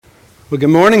Well, good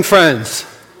morning, friends.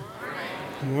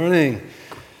 Good morning.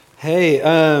 Hey,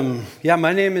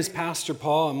 my name is Pastor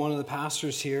Paul. I'm one of the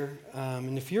pastors here.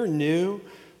 And if you're new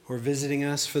or visiting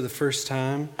us for the first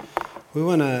time, we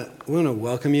want to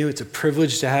welcome you. It's a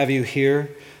privilege to have you here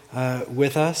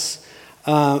with us.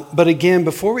 But again,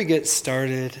 before we get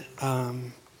started,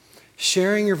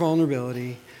 sharing your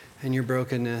vulnerability and your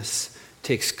brokenness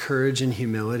takes courage and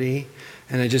humility.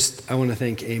 And I want to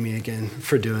thank Amy again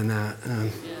for doing that.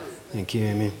 Thank you,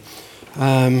 Amy.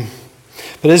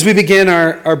 But as we begin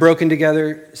our Broken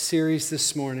Together series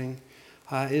this morning,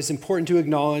 it is important to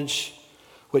acknowledge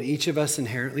what each of us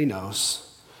inherently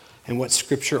knows and what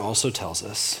Scripture also tells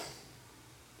us.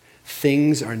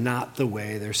 Things are not the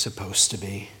way they're supposed to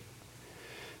be.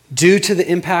 Due to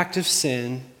the impact of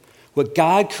sin, what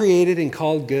God created and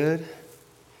called good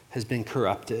has been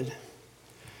corrupted.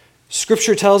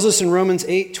 Scripture tells us in Romans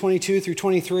 8:22 through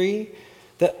 23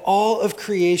 that all of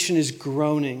creation is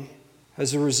groaning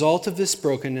as a result of this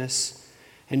brokenness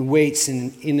and waits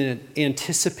in an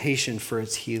anticipation for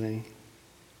its healing.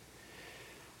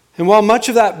 And while much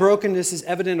of that brokenness is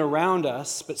evident around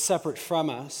us, but separate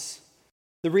from us,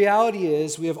 the reality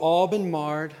is we have all been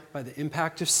marred by the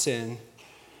impact of sin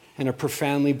and are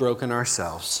profoundly broken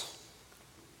ourselves.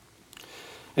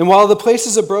 And while the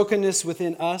places of brokenness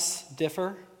within us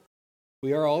differ,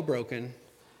 we are all broken,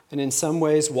 and in some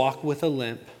ways walk with a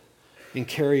limp and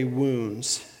carry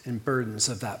wounds and burdens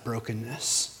of that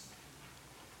brokenness.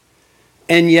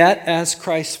 And yet, as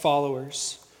Christ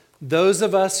followers, those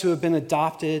of us who have been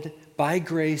adopted by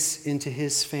grace into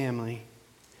his family,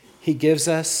 he gives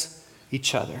us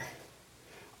each other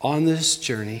on this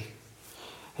journey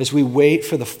as we wait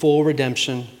for the full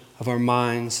redemption of our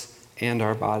minds and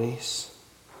our bodies.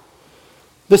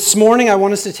 This morning, I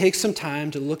want us to take some time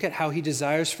to look at how he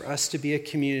desires for us to be a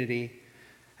community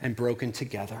and broken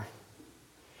together.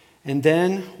 And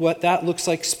then what that looks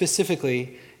like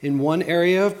specifically in one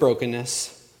area of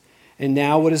brokenness, and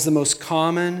now what is the most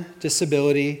common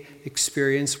disability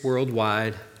experienced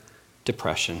worldwide,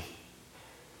 depression.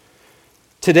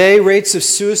 Today, rates of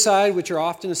suicide, which are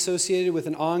often associated with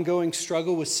an ongoing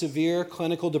struggle with severe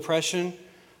clinical depression,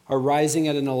 are rising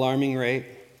at an alarming rate.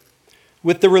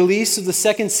 With the release of the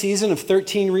second season of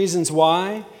 13 Reasons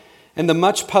Why and the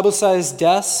much publicized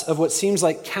deaths of what seems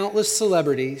like countless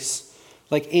celebrities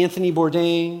like Anthony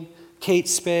Bourdain, Kate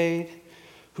Spade,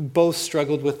 who both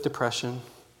struggled with depression,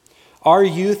 our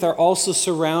youth are also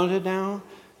surrounded now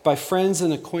by friends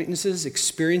and acquaintances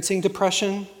experiencing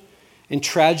depression and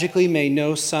tragically may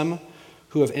know some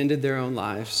who have ended their own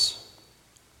lives.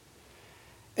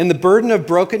 And the burden of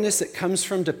brokenness that comes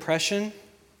from depression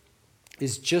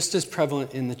is just as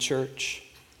prevalent in the church.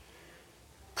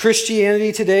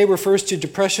 Christianity today refers to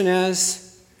depression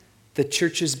as the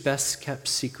church's best kept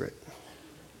secret.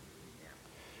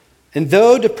 And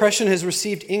though depression has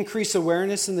received increased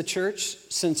awareness in the church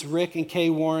since Rick and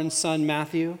Kay Warren's son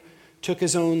Matthew took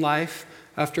his own life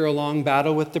after a long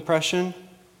battle with depression,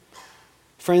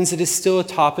 friends, it is still a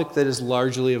topic that is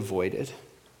largely avoided.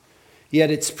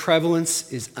 Yet its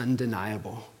prevalence is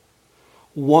undeniable.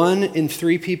 1 in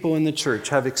 3 people in the church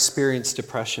have experienced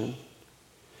depression.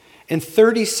 And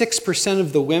 36%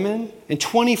 of the women and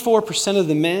 24% of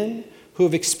the men who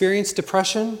have experienced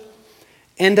depression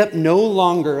end up no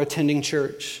longer attending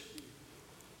church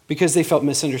because they felt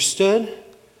misunderstood,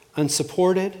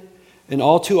 unsupported, and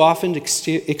all too often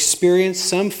experience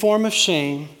some form of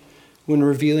shame when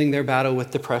revealing their battle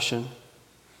with depression.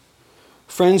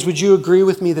 Friends, would you agree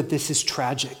with me that this is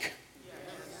tragic?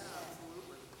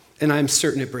 And I'm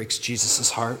certain it breaks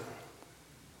Jesus' heart.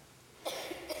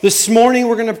 This morning,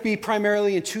 we're going to be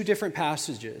primarily in 2 different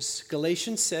passages,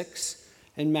 Galatians 6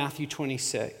 and Matthew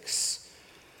 26.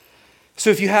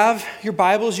 So if you have your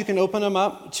Bibles, you can open them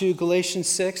up to Galatians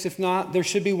 6. If not, there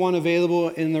should be one available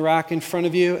in the rack in front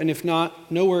of you. And if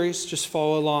not, no worries, just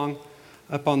follow along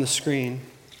up on the screen.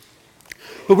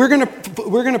 But we're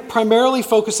going to primarily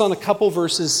focus on a couple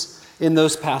verses in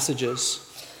those passages.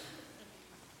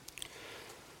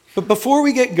 But before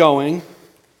we get going,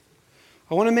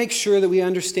 I want to make sure that we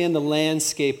understand the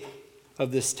landscape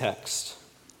of this text.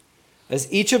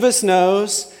 As each of us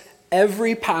knows,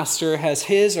 every pastor has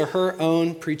his or her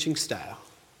own preaching style.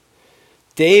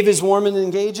 Dave is warm and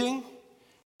engaging.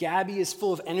 Gabby is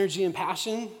full of energy and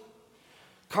passion.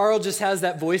 Carl just has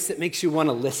that voice that makes you want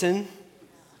to listen,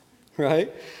 right?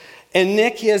 And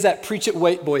Nick, he has that preach it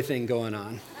white boy thing going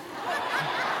on.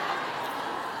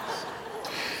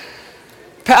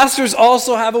 Pastors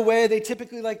also have a way they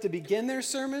typically like to begin their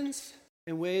sermons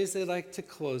and ways they like to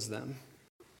close them.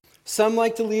 Some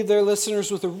like to leave their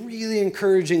listeners with a really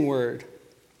encouraging word.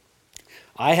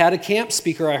 I had a camp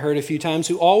speaker I heard a few times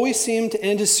who always seemed to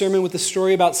end his sermon with a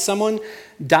story about someone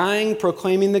dying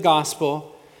proclaiming the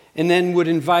gospel, and then would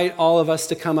invite all of us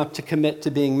to come up to commit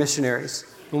to being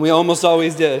missionaries. And we almost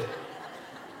always did.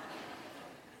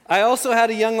 I also had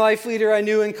a young life leader I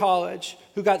knew in college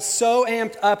who got so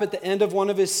amped up at the end of one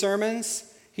of his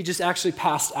sermons, he just actually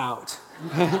passed out.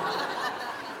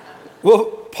 Well,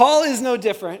 Paul is no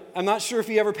different. I'm not sure if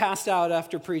he ever passed out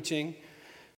after preaching,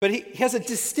 but he has a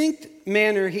distinct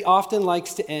manner he often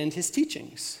likes to end his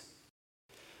teachings.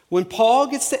 When Paul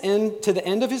gets to the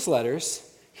end of his letters,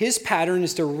 his pattern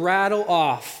is to rattle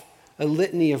off a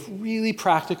litany of really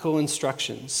practical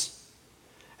instructions.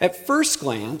 At first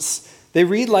glance, they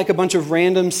read like a bunch of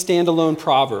random standalone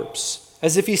proverbs,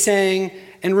 as if he's saying,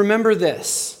 and remember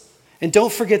this, and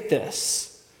don't forget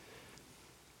this.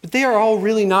 But they are all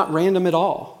really not random at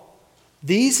all.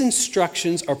 These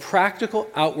instructions are practical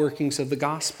outworkings of the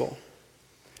gospel.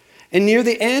 And near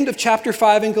the end of chapter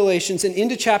 5 in Galatians and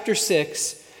into chapter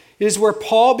 6, it is where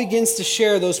Paul begins to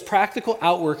share those practical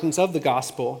outworkings of the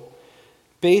gospel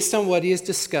based on what he has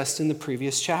discussed in the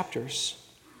previous chapters.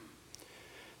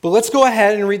 But let's go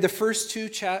ahead and read the first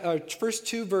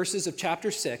two verses of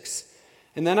chapter 6,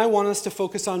 and then I want us to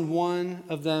focus on one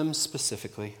of them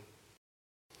specifically.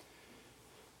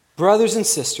 Brothers and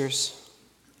sisters,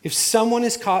 if someone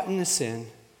is caught in a sin,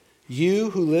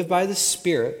 you who live by the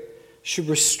Spirit should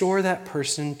restore that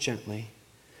person gently.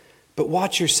 But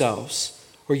watch yourselves,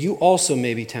 or you also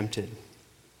may be tempted.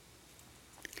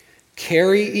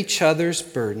 Carry each other's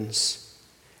burdens,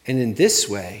 and in this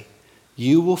way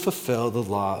you will fulfill the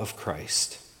law of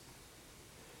Christ.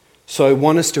 So I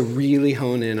want us to really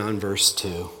hone in on verse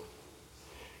 2.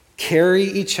 Carry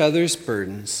each other's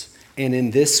burdens, and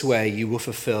in this way you will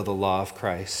fulfill the law of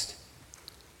Christ.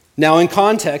 Now, in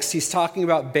context, he's talking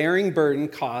about bearing burden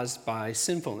caused by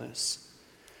sinfulness.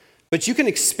 But you can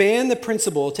expand the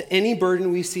principle to any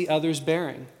burden we see others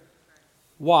bearing.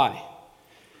 Why?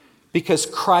 Because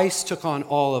Christ took on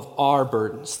all of our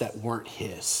burdens that weren't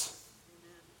his.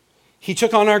 He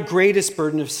took on our greatest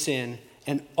burden of sin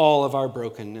and all of our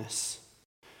brokenness.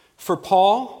 For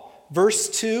Paul, verse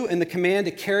 2 and the command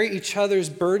to carry each other's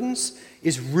burdens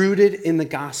is rooted in the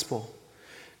gospel.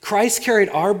 Christ carried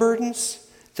our burdens,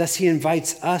 thus he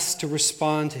invites us to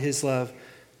respond to his love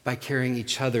by carrying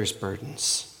each other's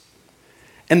burdens.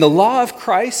 And the law of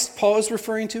Christ Paul is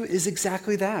referring to is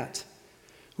exactly that.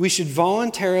 We should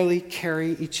voluntarily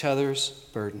carry each other's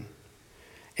burden.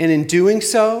 And in doing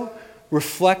so,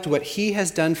 reflect what he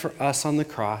has done for us on the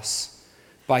cross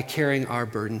by carrying our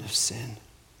burden of sin.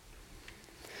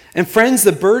 And friends,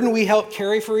 the burden we help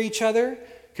carry for each other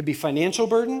could be financial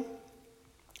burden,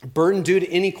 a burden due to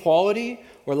inequality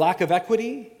or lack of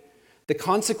equity, the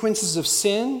consequences of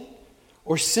sin,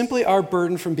 or simply our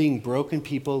burden from being broken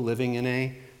people living in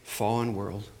a fallen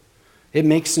world. It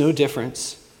makes no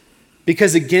difference.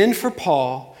 Because again, for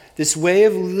Paul, this way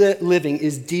of living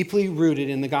is deeply rooted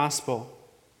in the gospel.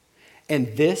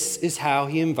 And this is how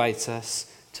he invites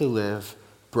us to live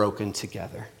broken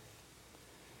together.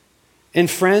 And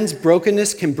friends,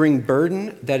 brokenness can bring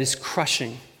burden that is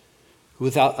crushing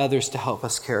without others to help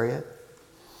us carry it.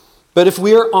 But if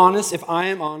we are honest, if I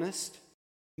am honest,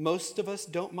 most of us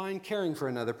don't mind caring for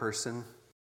another person,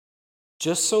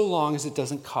 just so long as it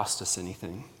doesn't cost us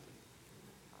anything.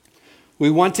 We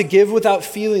want to give without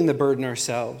feeling the burden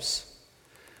ourselves.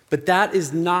 But that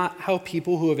is not how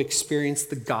people who have experienced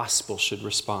the gospel should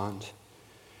respond.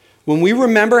 When we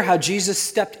remember how Jesus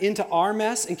stepped into our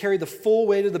mess and carried the full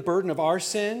weight of the burden of our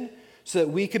sin so that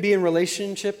we could be in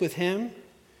relationship with him,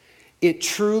 it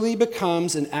truly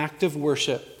becomes an act of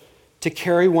worship to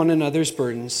carry one another's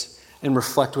burdens and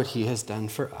reflect what he has done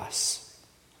for us.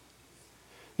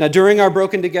 Now, during our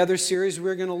Broken Together series,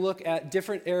 we're going to look at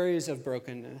different areas of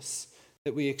brokenness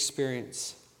that we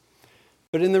experience.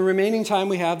 But in the remaining time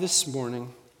we have this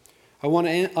morning, I want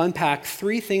to unpack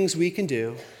 3 things we can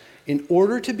do in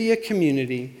order to be a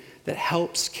community that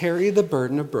helps carry the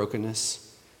burden of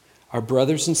brokenness our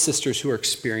brothers and sisters who are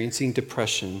experiencing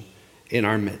depression in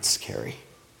our midst carry.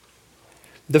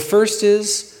 The first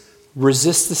is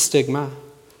resist the stigma.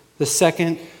 The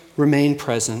second, remain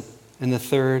present. And the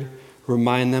third,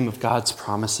 remind them of God's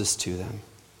promises to them.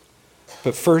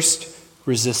 But first,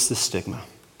 resist the stigma.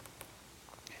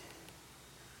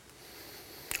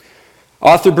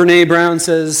 Author Brene Brown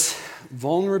says,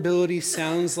 vulnerability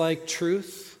sounds like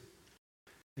truth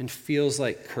and feels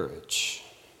like courage.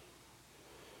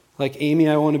 Like Amy,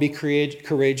 I want to be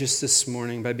courageous this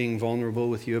morning by being vulnerable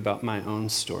with you about my own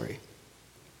story.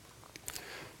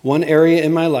 One area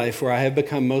in my life where I have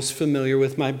become most familiar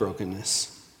with my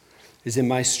brokenness is in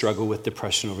my struggle with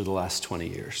depression over the last 20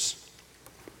 years.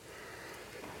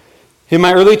 In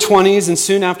my early 20s, and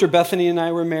soon after Bethany and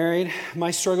I were married,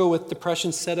 my struggle with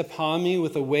depression set upon me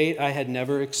with a weight I had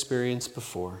never experienced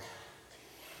before.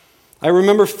 I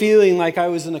remember feeling like I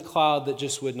was in a cloud that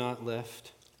just would not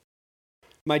lift.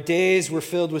 My days were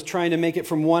filled with trying to make it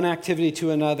from one activity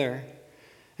to another,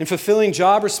 and fulfilling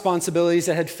job responsibilities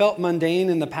that had felt mundane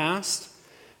in the past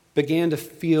began to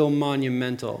feel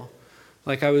monumental,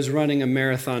 like I was running a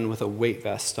marathon with a weight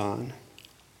vest on.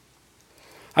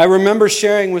 I remember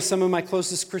sharing with some of my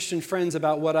closest Christian friends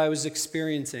about what I was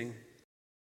experiencing.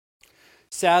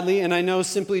 Sadly, and I know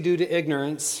simply due to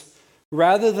ignorance,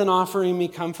 rather than offering me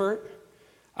comfort,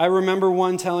 I remember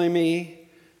one telling me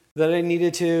that I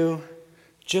needed to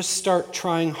just start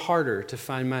trying harder to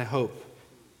find my hope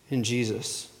in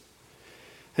Jesus.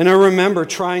 And I remember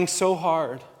trying so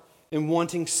hard and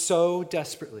wanting so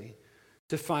desperately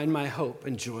to find my hope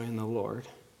and joy in the Lord,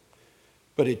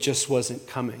 but it just wasn't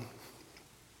coming.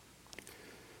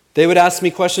 They would ask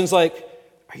me questions like,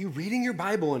 are you reading your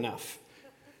Bible enough?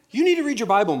 You need to read your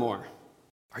Bible more.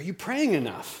 Are you praying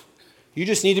enough? You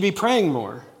just need to be praying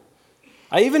more.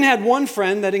 I even had one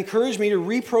friend that encouraged me to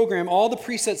reprogram all the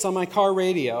presets on my car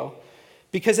radio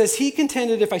because, as he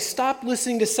contended, if I stopped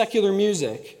listening to secular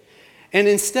music and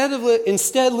instead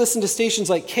listen to stations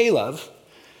like K-Love,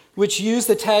 which use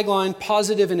the tagline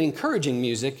positive and encouraging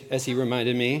music, as he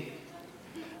reminded me,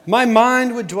 my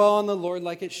mind would dwell on the Lord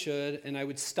like it should, and I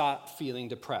would stop feeling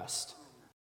depressed.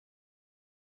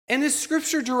 And as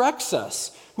Scripture directs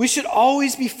us, we should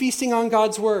always be feasting on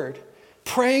God's Word,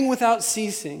 praying without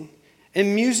ceasing,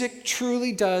 and music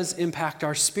truly does impact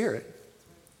our spirit.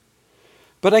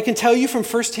 But I can tell you from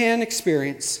firsthand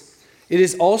experience, it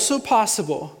is also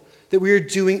possible that we are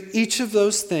doing each of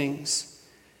those things,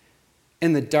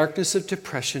 and the darkness of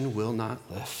depression will not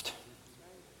lift.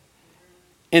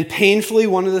 And painfully,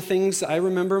 one of the things I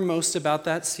remember most about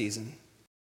that season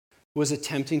was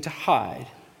attempting to hide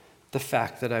the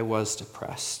fact that I was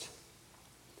depressed.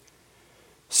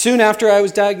 Soon after I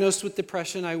was diagnosed with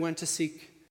depression, I went to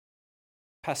seek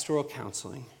pastoral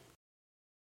counseling.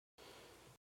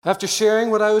 After sharing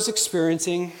what I was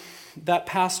experiencing, that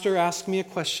pastor asked me a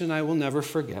question I will never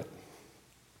forget.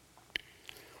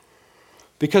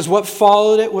 Because what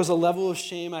followed it was a level of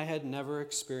shame I had never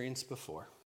experienced before.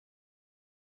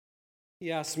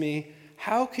 He asked me,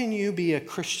 how can you be a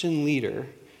Christian leader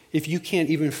if you can't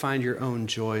even find your own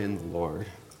joy in the Lord?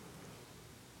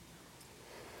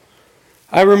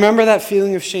 I remember that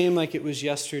feeling of shame like it was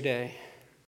yesterday.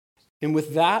 And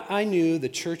with that, I knew the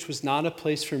church was not a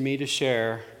place for me to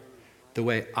share the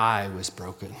way I was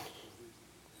broken.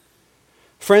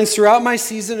 Friends, throughout my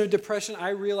season of depression, I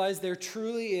realized there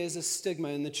truly is a stigma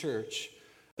in the church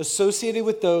associated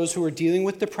with those who are dealing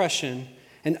with depression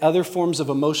and other forms of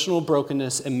emotional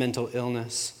brokenness and mental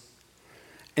illness.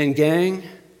 And gang,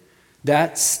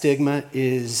 that stigma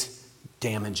is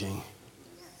damaging.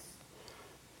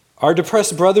 Our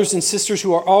depressed brothers and sisters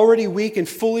who are already weak and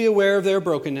fully aware of their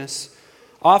brokenness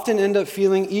often end up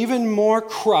feeling even more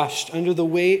crushed under the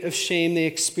weight of shame they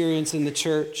experience in the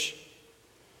church.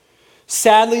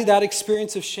 Sadly, that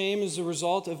experience of shame is a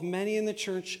result of many in the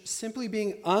church simply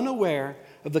being unaware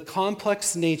of the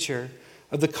complex nature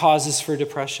of the causes for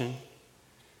depression.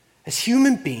 As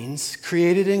human beings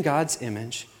created in God's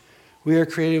image, we are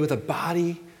created with a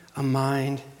body, a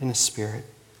mind, and a spirit.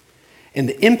 And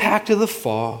the impact of the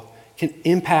fall can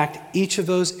impact each of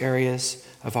those areas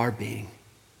of our being.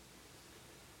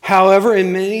 However,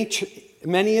 many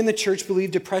in the church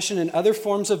believe depression and other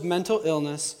forms of mental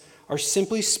illness are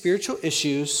simply spiritual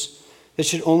issues that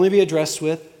should only be addressed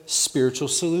with spiritual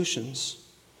solutions.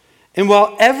 And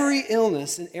while every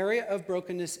illness and area of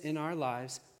brokenness in our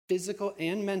lives, physical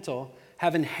and mental,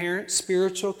 have inherent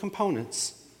spiritual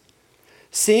components,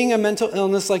 seeing a mental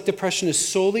illness like depression as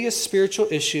solely a spiritual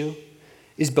issue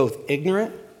is both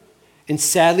ignorant and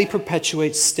sadly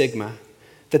perpetuates stigma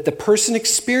that the person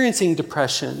experiencing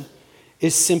depression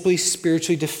is simply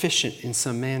spiritually deficient in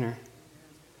some manner.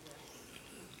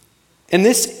 And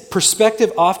this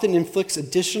perspective often inflicts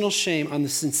additional shame on the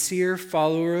sincere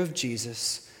follower of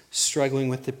Jesus struggling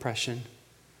with depression,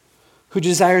 who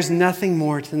desires nothing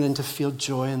more than to feel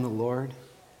joy in the Lord.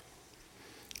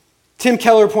 Tim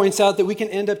Keller points out that we can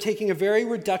end up taking a very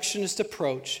reductionist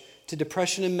approach to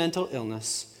depression and mental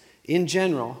illness in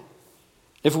general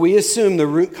if we assume the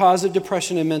root cause of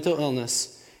depression and mental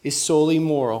illness is solely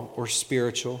moral or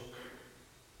spiritual.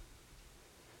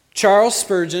 Charles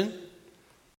Spurgeon,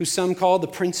 who some call the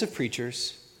Prince of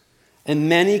Preachers, and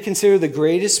many consider the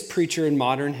greatest preacher in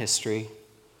modern history,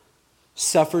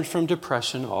 suffered from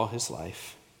depression all his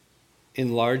life,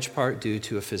 in large part due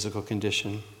to a physical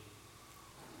condition.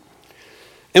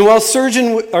 And while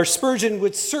Spurgeon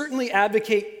would certainly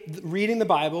advocate reading the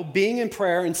Bible, being in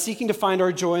prayer, and seeking to find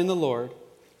our joy in the Lord,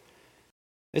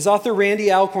 as author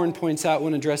Randy Alcorn points out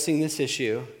when addressing this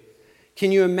issue,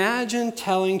 can you imagine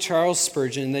telling Charles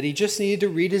Spurgeon that he just needed to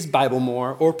read his Bible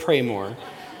more or pray more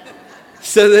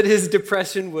so that his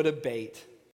depression would abate?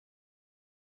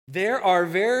 There are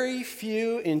very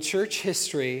few in church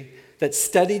history that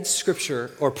studied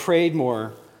Scripture or prayed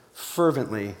more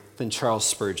fervently than Charles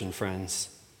Spurgeon, friends.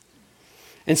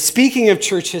 And speaking of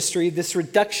church history, this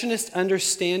reductionist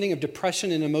understanding of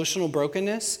depression and emotional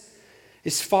brokenness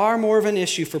is far more of an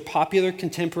issue for popular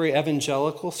contemporary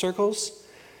evangelical circles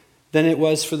than it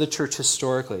was for the church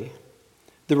historically.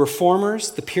 The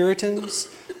Reformers, the Puritans,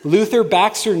 Luther,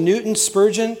 Baxter, Newton,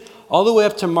 Spurgeon, all the way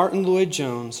up to Martin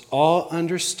Lloyd-Jones, all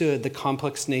understood the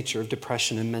complex nature of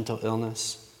depression and mental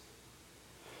illness.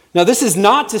 Now, this is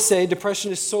not to say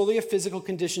depression is solely a physical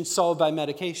condition solved by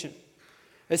medication.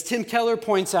 As Tim Keller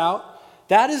points out,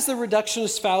 that is the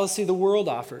reductionist fallacy the world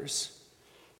offers,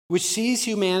 which sees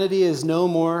humanity as no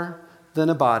more than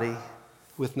a body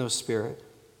with no spirit.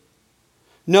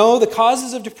 No, the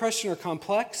causes of depression are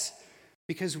complex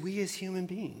because we as human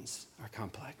beings are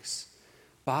complex.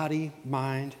 Body,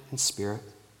 mind, and spirit.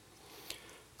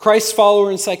 Christ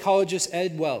follower and psychologist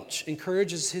Ed Welch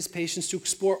encourages his patients to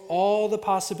explore all the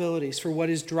possibilities for what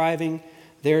is driving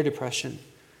their depression,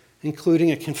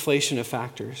 including a conflation of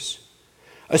factors.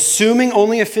 Assuming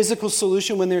only a physical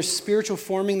solution when there's spiritual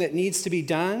forming that needs to be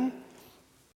done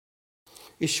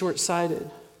is short-sighted.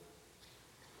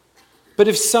 But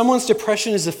if someone's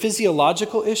depression is a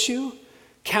physiological issue,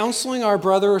 counseling our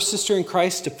brother or sister in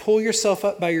Christ to pull yourself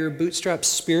up by your bootstraps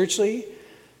spiritually,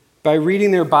 by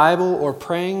reading their Bible or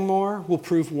praying more, will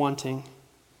prove wanting.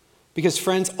 Because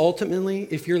friends, ultimately,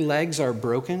 if your legs are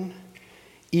broken,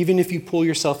 even if you pull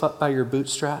yourself up by your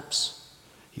bootstraps,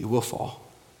 you will fall.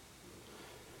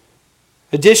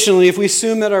 Additionally, if we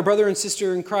assume that our brother and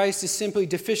sister in Christ is simply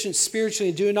deficient spiritually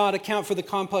and do not account for the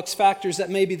complex factors that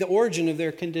may be the origin of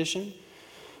their condition,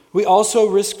 we also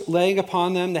risk laying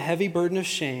upon them the heavy burden of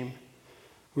shame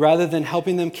rather than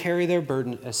helping them carry their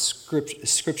burden as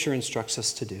Scripture instructs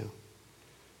us to do.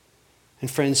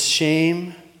 And friends,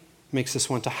 shame makes us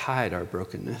want to hide our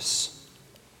brokenness,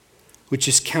 which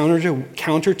is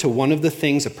counter to one of the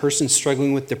things a person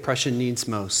struggling with depression needs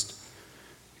most: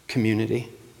 community.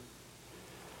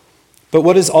 But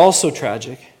what is also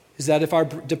tragic is that if our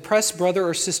depressed brother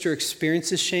or sister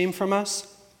experiences shame from us,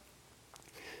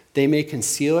 they may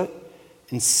conceal it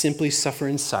and simply suffer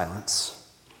in silence,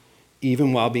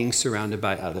 even while being surrounded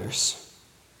by others.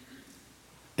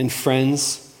 And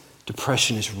friends,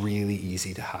 depression is really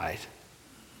easy to hide.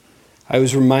 I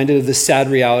was reminded of this sad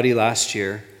reality last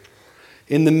year.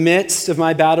 In the midst of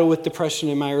my battle with depression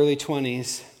in my early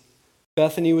 20s,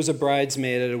 Bethany was a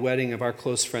bridesmaid at a wedding of our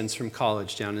close friends from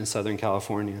college down in Southern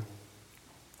California.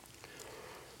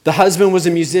 The husband was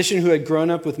a musician who had grown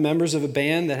up with members of a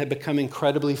band that had become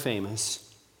incredibly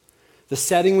famous. The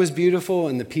setting was beautiful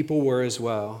and the people were as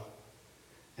well.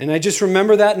 And I just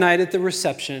remember that night at the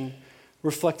reception,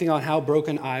 reflecting on how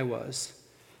broken I was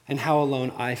and how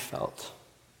alone I felt.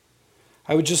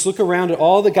 I would just look around at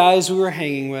all the guys we were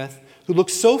hanging with who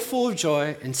looked so full of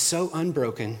joy and so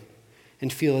unbroken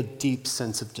and feel a deep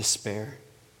sense of despair.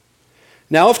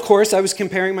 Now, of course, I was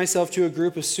comparing myself to a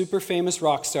group of super famous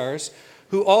rock stars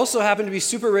who also happened to be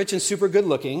super rich and super good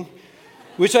looking,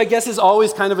 which I guess is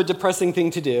always kind of a depressing thing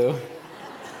to do.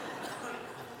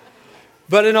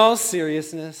 But in all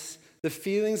seriousness, the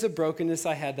feelings of brokenness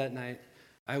I had that night,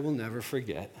 I will never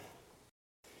forget.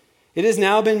 It has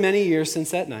now been many years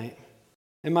since that night,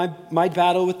 and my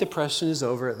battle with depression is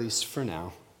over, at least for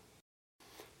now.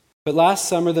 But last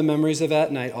summer, the memories of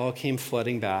that night all came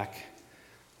flooding back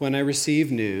when I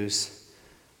received news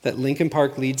that Linkin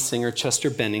Park lead singer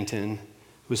Chester Bennington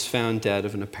was found dead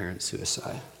of an apparent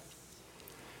suicide.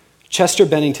 Chester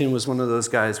Bennington was one of those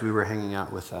guys we were hanging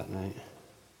out with that night.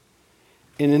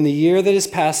 And in the year that has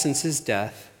passed since his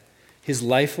death, his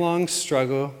lifelong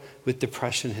struggle with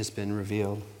depression has been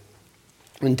revealed.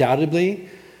 Undoubtedly,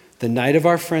 the night of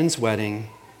our friend's wedding,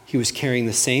 he was carrying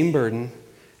the same burden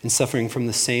and suffering from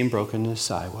the same brokenness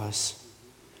I was.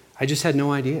 I just had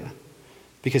no idea,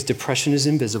 because depression is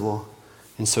invisible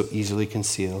and so easily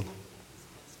concealed.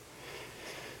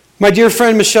 My dear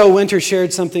friend Michelle Winter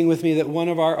shared something with me that one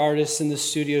of our artists in the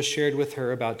studio shared with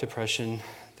her about depression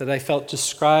that I felt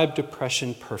described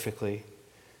depression perfectly.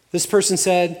 This person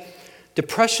said,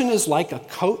 "Depression is like a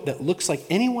coat that looks like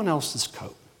anyone else's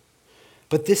coat,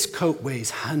 but this coat weighs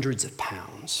hundreds of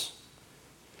pounds.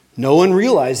 No one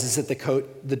realizes that the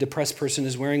coat the depressed person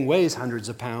is wearing weighs hundreds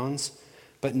of pounds,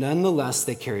 but nonetheless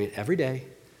they carry it every day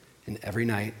and every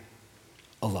night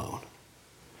alone,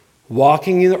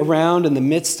 walking around in the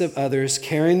midst of others,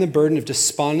 carrying the burden of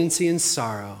despondency and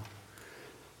sorrow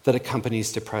that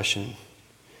accompanies depression,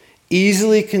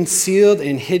 easily concealed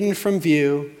and hidden from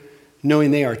view,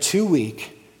 knowing they are too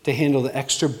weak to handle the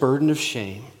extra burden of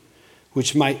shame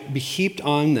which might be heaped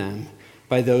on them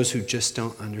by those who just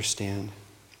don't understand.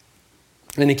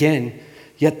 And again,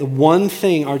 yet the one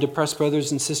thing our depressed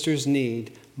brothers and sisters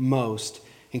need most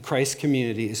in Christ's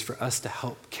community is for us to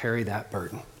help carry that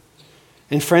burden.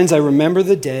 And friends, I remember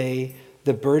the day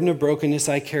the burden of brokenness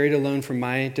I carried alone from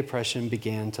my depression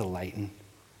began to lighten.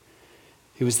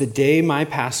 It was the day my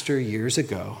pastor years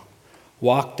ago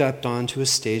walked up onto a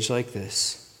stage like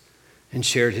this and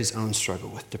shared his own struggle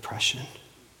with depression.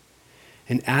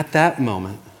 And at that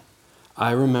moment,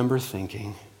 I remember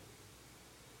thinking,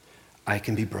 I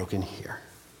can be broken here.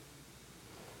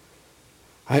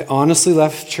 I honestly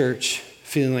left church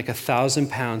feeling like 1,000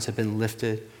 pounds had been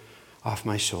lifted off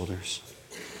my shoulders.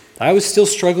 I was still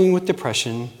struggling with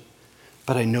depression,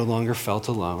 but I no longer felt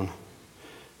alone.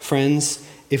 Friends,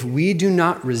 if we do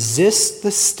not resist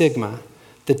the stigma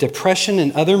that depression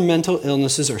and other mental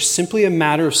illnesses are simply a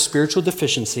matter of spiritual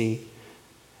deficiency,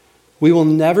 we will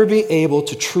never be able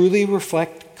to truly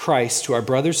reflect Christ to our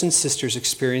brothers and sisters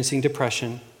experiencing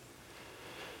depression,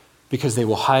 because they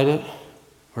will hide it,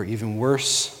 or even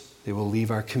worse, they will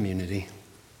leave our community.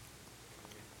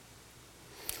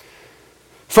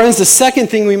 Friends, the second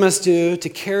thing we must do to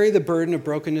carry the burden of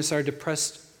brokenness our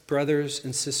depressed brothers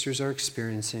and sisters are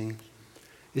experiencing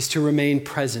is to remain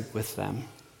present with them.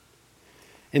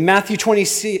 In Matthew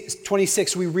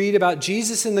 26, we read about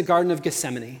Jesus in the Garden of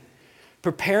Gethsemane,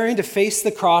 preparing to face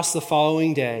the cross the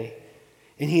following day,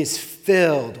 and he is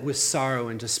filled with sorrow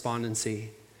and despondency,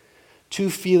 two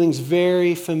feelings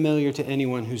very familiar to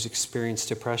anyone who's experienced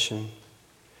depression.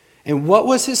 And what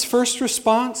was his first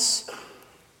response?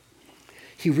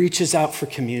 He reaches out for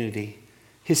community,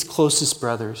 his closest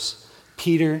brothers,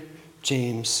 Peter,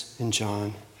 James, and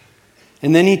John.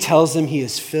 And then he tells them he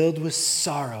is filled with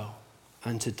sorrow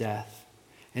unto death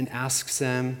and asks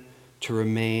them to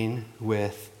remain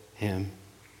with him.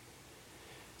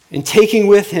 In taking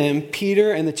with him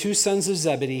Peter and the two sons of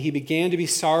Zebedee, he began to be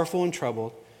sorrowful and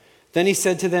troubled. Then he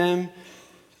said to them,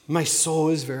 "My soul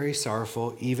is very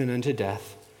sorrowful, even unto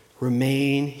death.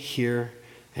 Remain here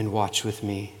and watch with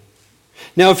me."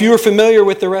 Now, if you are familiar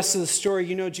with the rest of the story,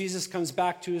 you know Jesus comes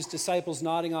back to his disciples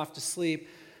nodding off to sleep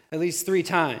at least 3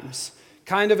 times.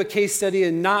 Kind of a case study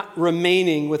in not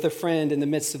remaining with a friend in the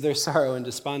midst of their sorrow and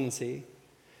despondency.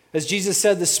 As Jesus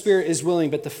said, the spirit is willing,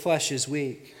 but the flesh is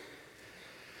weak.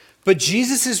 But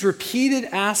Jesus' repeated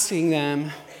asking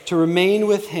them to remain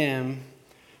with him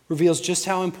reveals just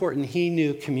how important he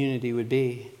knew community would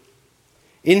be.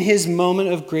 In his moment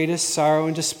of greatest sorrow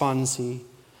and despondency,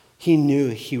 he knew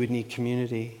he would need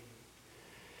community.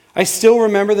 I still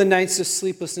remember the nights of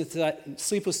sleeplessness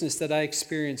that I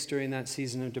experienced during that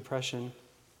season of depression.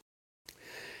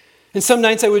 And some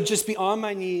nights I would just be on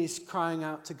my knees crying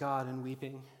out to God and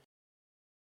weeping.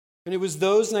 And it was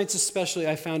those nights especially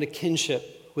I found a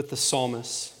kinship with the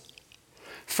psalmist.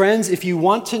 Friends, if you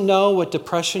want to know what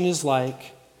depression is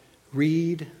like,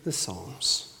 read the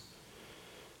Psalms.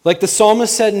 Like the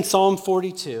psalmist said in Psalm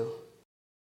 42,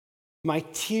 "My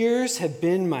tears have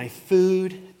been my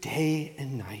food day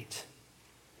and night.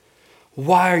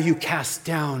 Why are you cast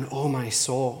down, O my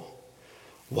soul?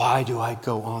 Why do I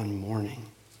go on mourning?"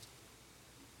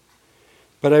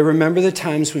 But I remember the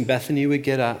times when Bethany would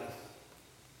get up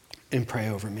and pray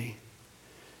over me.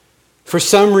 For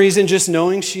some reason, just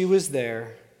knowing she was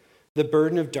there, the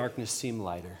burden of darkness seemed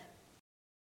lighter.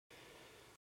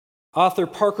 Author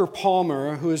Parker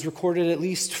Palmer, who has recorded at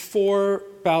least 4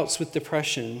 bouts with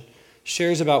depression,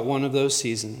 shares about one of those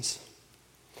seasons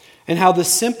and how the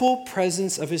simple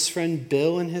presence of his friend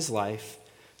Bill in his life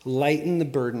lightened the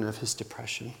burden of his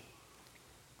depression.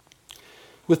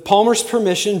 With Palmer's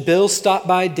permission, Bill stopped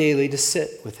by daily to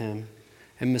sit with him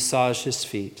and massage his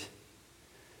feet.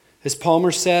 As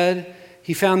Palmer said,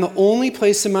 he found the only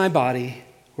place in my body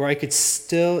where I could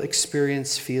still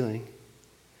experience feeling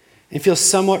and feel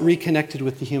somewhat reconnected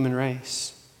with the human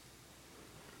race.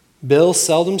 Bill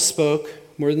seldom spoke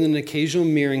more than an occasional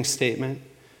mirroring statement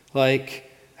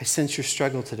like, "I sense your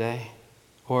struggle today,"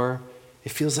 or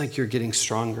 "It feels like you're getting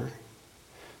stronger."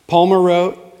 Palmer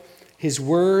wrote, "His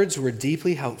words were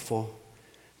deeply helpful.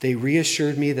 They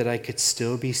reassured me that I could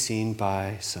still be seen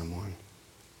by someone."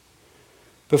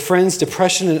 But friends,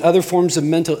 depression and other forms of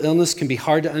mental illness can be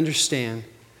hard to understand.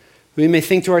 We may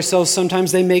think to ourselves,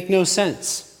 sometimes they make no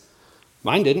sense.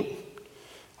 Mine didn't.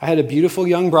 I had a beautiful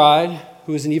young bride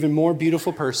who was an even more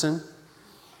beautiful person.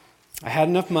 I had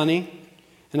enough money,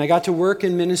 and I got to work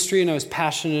in ministry, and I was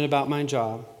passionate about my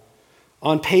job.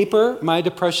 On paper, my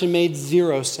depression made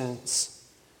 0 sense.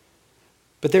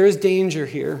 But there is danger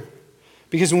here,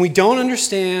 because when we don't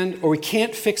understand or we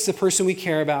can't fix the person we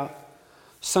care about,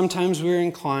 sometimes we're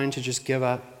inclined to just give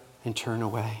up and turn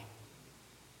away.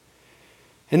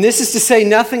 And this is to say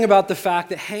nothing about the fact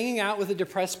that hanging out with a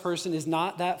depressed person is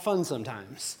not that fun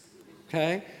sometimes,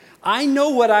 okay? I know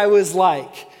what I was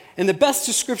like, and the best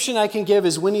description I can give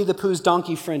is Winnie the Pooh's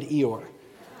donkey friend Eeyore.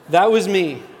 That was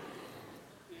me.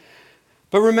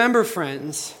 But remember,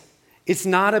 friends, it's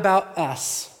not about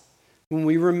us when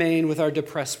we remain with our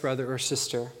depressed brother or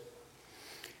sister.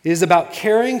 It is about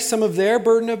carrying some of their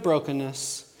burden of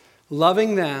brokenness,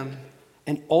 loving them,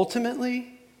 and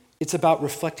ultimately, it's about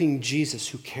reflecting Jesus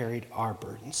who carried our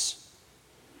burdens.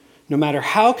 No matter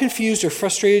how confused or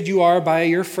frustrated you are by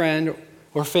your friend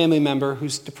or family member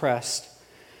who's depressed,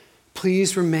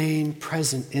 please remain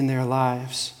present in their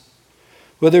lives.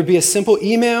 Whether it be a simple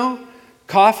email,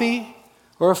 coffee,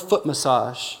 or a foot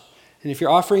massage. And if you're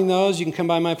offering those, you can come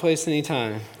by my place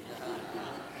anytime.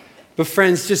 But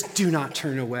friends, just do not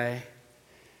turn away.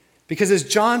 Because as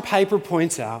John Piper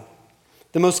points out,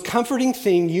 the most comforting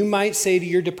thing you might say to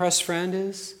your depressed friend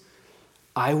is,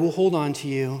 I will hold on to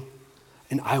you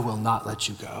and I will not let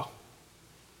you go.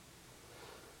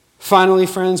 Finally,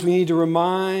 friends, we need to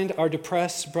remind our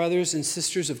depressed brothers and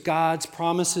sisters of God's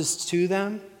promises to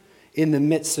them in the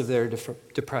midst of their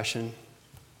depression.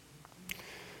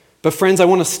 But friends, I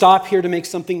want to stop here to make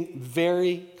something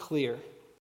very clear.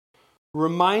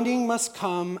 Reminding must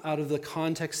come out of the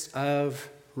context of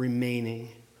remaining.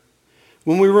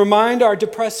 When we remind our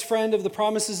depressed friend of the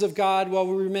promises of God while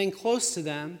we remain close to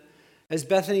them, as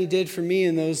Bethany did for me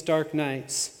in those dark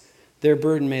nights, their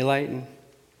burden may lighten.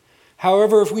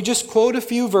 However, if we just quote a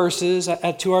few verses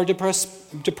to our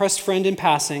depressed friend in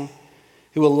passing,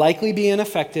 it will likely be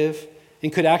ineffective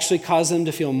and could actually cause them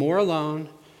to feel more alone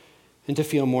and to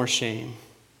feel more shame.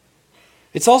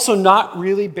 It's also not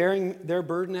really bearing their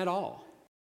burden at all.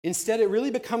 Instead, it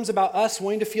really becomes about us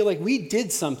wanting to feel like we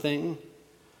did something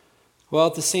while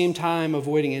at the same time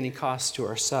avoiding any cost to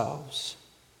ourselves.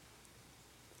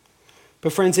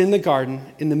 But friends, in the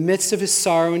garden, in the midst of his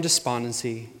sorrow and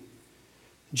despondency,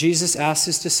 Jesus asked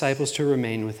his disciples to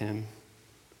remain with him.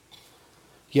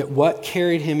 Yet what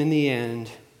carried him in the end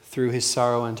through his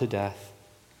sorrow unto death?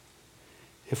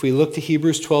 If we look to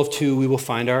Hebrews 12:2, we will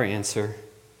find our answer.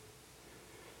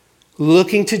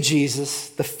 Looking to Jesus,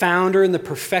 the founder and the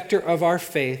perfecter of our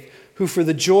faith, who for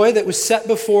the joy that was set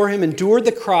before him endured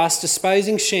the cross,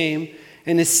 despising shame,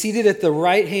 and is seated at the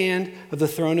right hand of the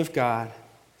throne of God.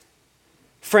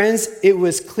 Friends, it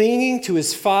was clinging to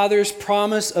his Father's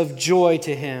promise of joy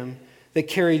to him that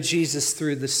carried Jesus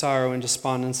through the sorrow and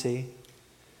despondency.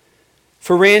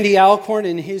 For Randy Alcorn,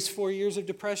 in his 4 years of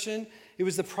depression, it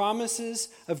was the promises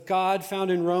of God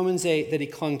found in Romans 8 that he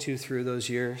clung to through those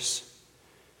years.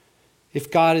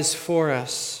 If God is for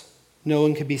us, no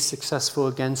one can be successful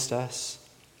against us,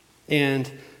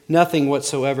 and nothing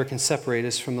whatsoever can separate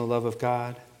us from the love of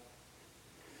God.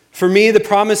 For me, the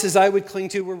promises I would cling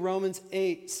to were Romans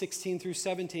 8:16 through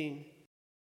 17.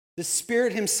 The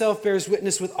Spirit himself bears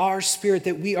witness with our spirit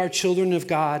that we are children of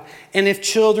God, and if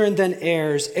children, then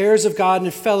heirs, heirs of God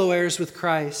and fellow heirs with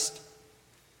Christ,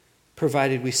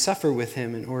 provided we suffer with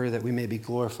him in order that we may be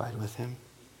glorified with him.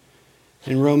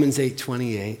 In Romans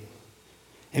 8:28,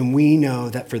 and we know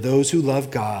that for those who love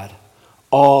God,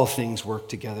 all things work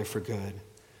together for good,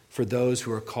 for those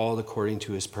who are called according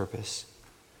to his purpose.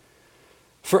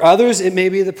 For others, it may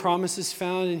be the promises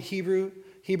found in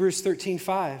Hebrews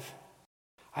 13:5.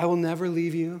 I will never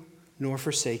leave you nor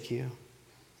forsake you.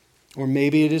 Or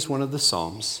maybe it is one of the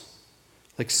Psalms,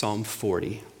 like Psalm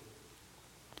 40.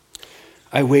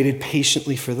 I waited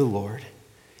patiently for the Lord.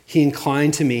 He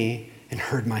inclined to me and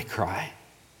heard my cry.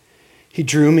 He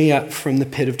drew me up from the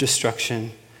pit of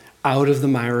destruction, out of the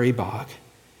miry bog,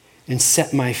 and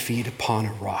set my feet upon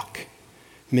a rock,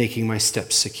 making my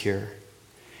steps secure.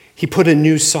 He put a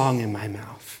new song in my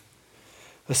mouth,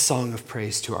 a song of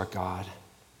praise to our God.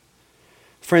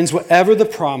 Friends, whatever the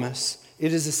promise,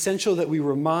 it is essential that we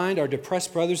remind our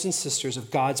depressed brothers and sisters of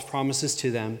God's promises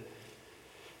to them.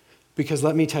 Because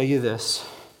let me tell you this,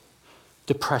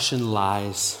 depression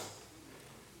lies.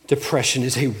 Depression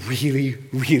is a really,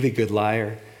 really good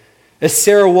liar. As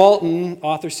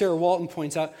author Sarah Walton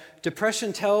points out,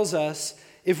 depression tells us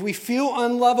if we feel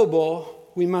unlovable,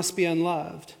 we must be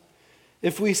unloved.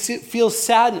 If we feel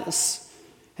sadness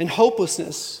and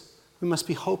hopelessness, we must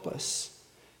be hopeless.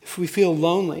 If we feel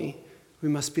lonely, we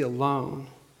must be alone.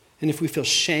 And if we feel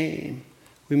shame,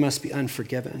 we must be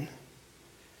unforgiven.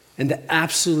 And the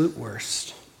absolute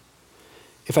worst,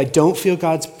 if I don't feel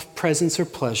God's presence or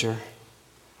pleasure,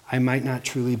 I might not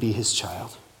truly be his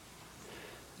child.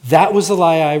 That was the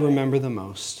lie I remember the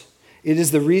most. It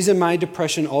is the reason my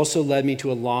depression also led me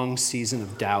to a long season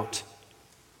of doubt.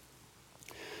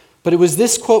 But it was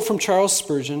this quote from Charles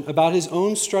Spurgeon about his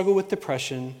own struggle with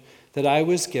depression that I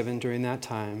was given during that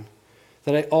time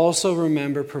that I also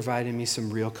remember providing me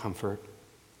some real comfort.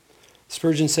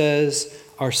 Spurgeon says,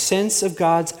 "Our sense of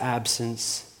God's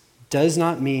absence does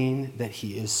not mean that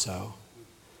he is so.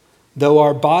 Though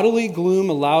our bodily gloom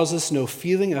allows us no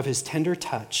feeling of his tender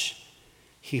touch,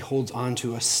 he holds on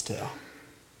to us still.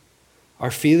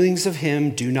 Our feelings of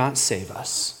him do not save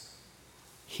us.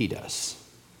 He does."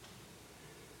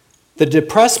 The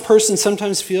depressed person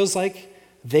sometimes feels like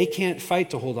they can't fight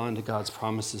to hold on to God's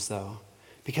promises, though,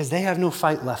 because they have no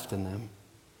fight left in them.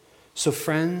 So,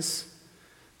 friends,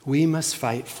 we must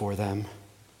fight for them.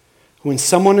 When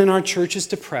someone in our church is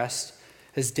depressed,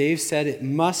 as Dave said, it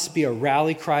must be a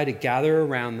rally cry to gather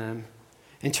around them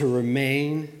and to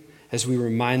remain as we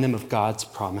remind them of God's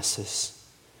promises.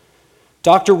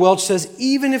 Dr. Welch says,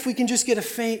 even if we can just get a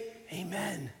faint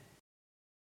amen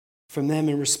from them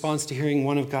in response to hearing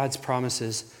one of God's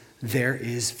promises, there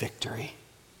is victory.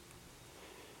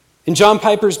 In John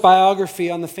Piper's biography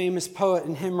on the famous poet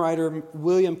and hymn writer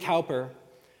William Cowper,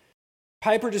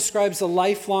 Piper describes the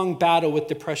lifelong battle with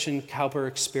depression Cowper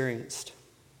experienced.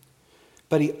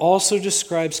 But he also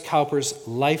describes Cowper's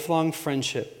lifelong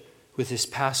friendship with his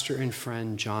pastor and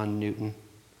friend, John Newton,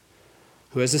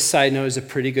 who, as a side note, is a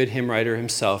pretty good hymn writer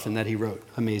himself in that he wrote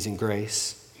Amazing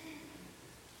Grace.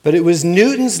 But it was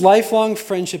Newton's lifelong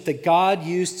friendship that God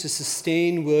used to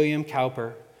sustain William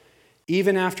Cowper,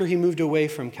 even after he moved away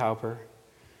from Cowper.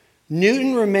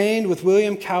 Newton remained with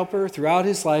William Cowper throughout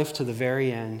his life to the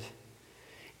very end.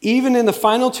 Even in the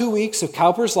final 2 weeks of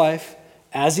Cowper's life,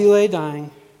 as he lay dying,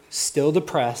 still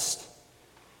depressed,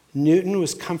 Newton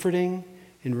was comforting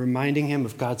and reminding him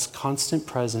of God's constant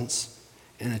presence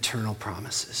and eternal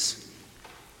promises.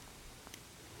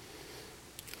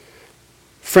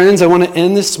 Friends, I want to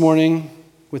end this morning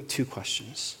with 2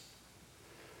 questions.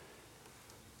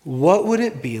 What would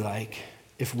it be like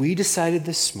if we decided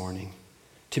this morning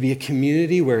to be a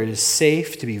community where it is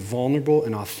safe to be vulnerable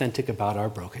and authentic about our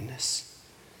brokenness?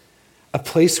 A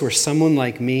place where someone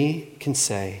like me can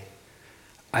say,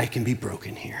 I can be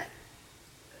broken here.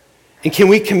 And can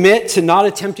we commit to not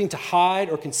attempting to hide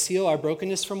or conceal our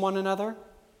brokenness from one another?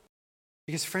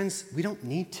 Because, friends, we don't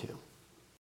need to.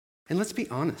 And let's be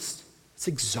honest, it's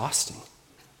exhausting.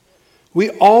 We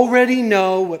already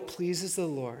know what pleases the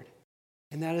Lord,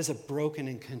 and that is a broken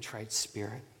and contrite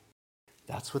spirit.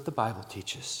 That's what the Bible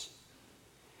teaches.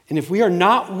 And if we are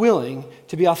not willing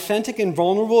to be authentic and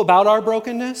vulnerable about our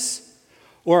brokenness,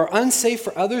 or are unsafe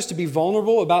for others to be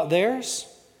vulnerable about theirs,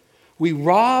 we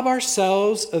rob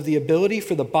ourselves of the ability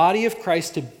for the body of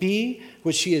Christ to be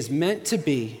what she is meant to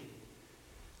be,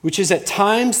 which is at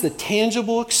times the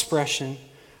tangible expression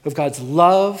of God's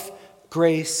love,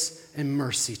 grace, and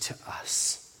mercy to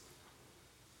us.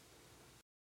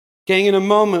 Gang, in a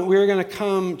moment, we're going to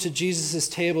come to Jesus'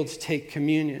 table to take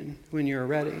communion when you're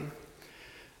ready.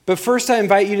 But first, I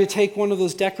invite you to take one of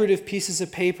those decorative pieces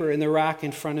of paper in the rack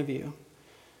in front of you.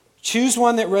 Choose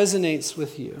one that resonates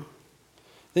with you.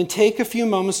 Then take a few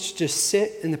moments to just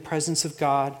sit in the presence of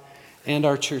God and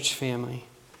our church family.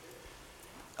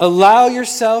 Allow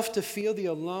yourself to feel the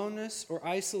aloneness or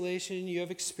isolation you have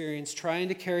experienced trying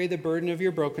to carry the burden of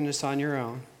your brokenness on your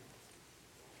own.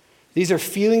 These are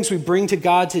feelings we bring to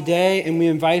God today, and we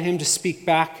invite him to speak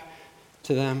back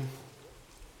to them.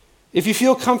 If you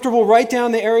feel comfortable, write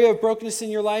down the area of brokenness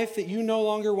in your life that you no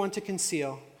longer want to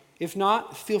conceal. If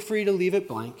not, feel free to leave it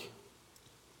blank.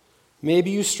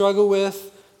 Maybe you struggle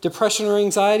with depression or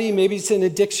anxiety. Maybe it's an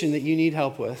addiction that you need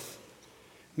help with.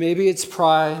 Maybe it's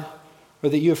pride, or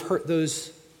that you have hurt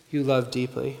those you love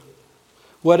deeply.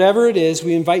 Whatever it is,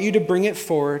 we invite you to bring it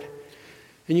forward,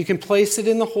 and you can place it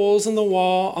in the holes in the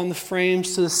wall on the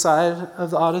frames to the side of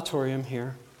the auditorium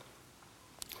here.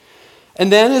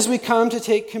 And then as we come to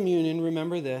take communion,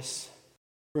 remember this.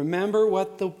 Remember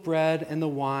what the bread and the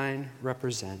wine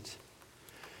represent.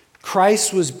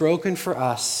 Christ was broken for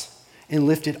us and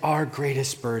lifted our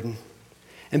greatest burden.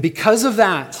 And because of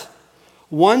that,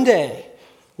 one day,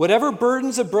 whatever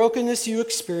burdens of brokenness you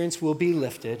experience will be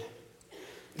lifted.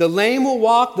 The lame will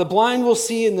walk, the blind will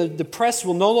see, and the depressed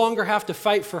will no longer have to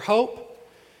fight for hope,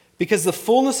 because the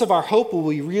fullness of our hope will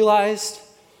be realized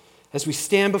as we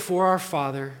stand before our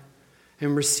Father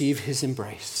and receive his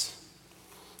embrace.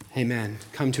 Amen.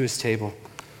 Come to his table.